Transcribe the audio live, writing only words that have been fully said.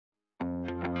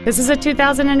This is a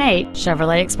 2008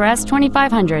 Chevrolet Express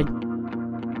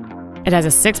 2500. It has a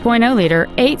 6.0-liter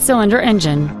 8-cylinder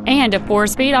engine and a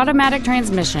 4-speed automatic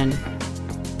transmission.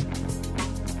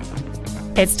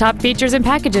 Its top features and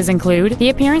packages include the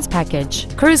appearance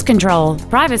package, cruise control,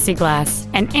 privacy glass,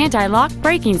 an anti-lock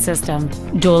braking system,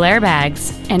 dual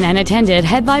airbags, an unattended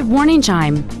headlight warning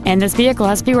chime, and this vehicle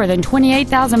has fewer than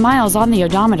 28,000 miles on the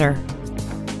odometer.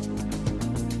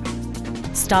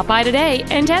 Stop by today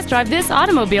and test drive this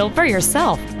automobile for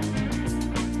yourself.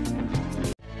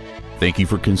 Thank you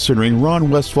for considering Ron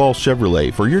Westphal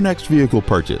Chevrolet for your next vehicle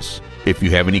purchase. If you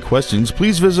have any questions,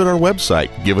 please visit our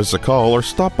website, give us a call, or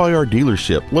stop by our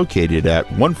dealership located at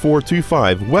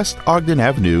 1425 West Ogden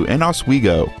Avenue in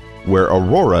Oswego, where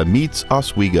Aurora meets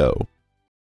Oswego.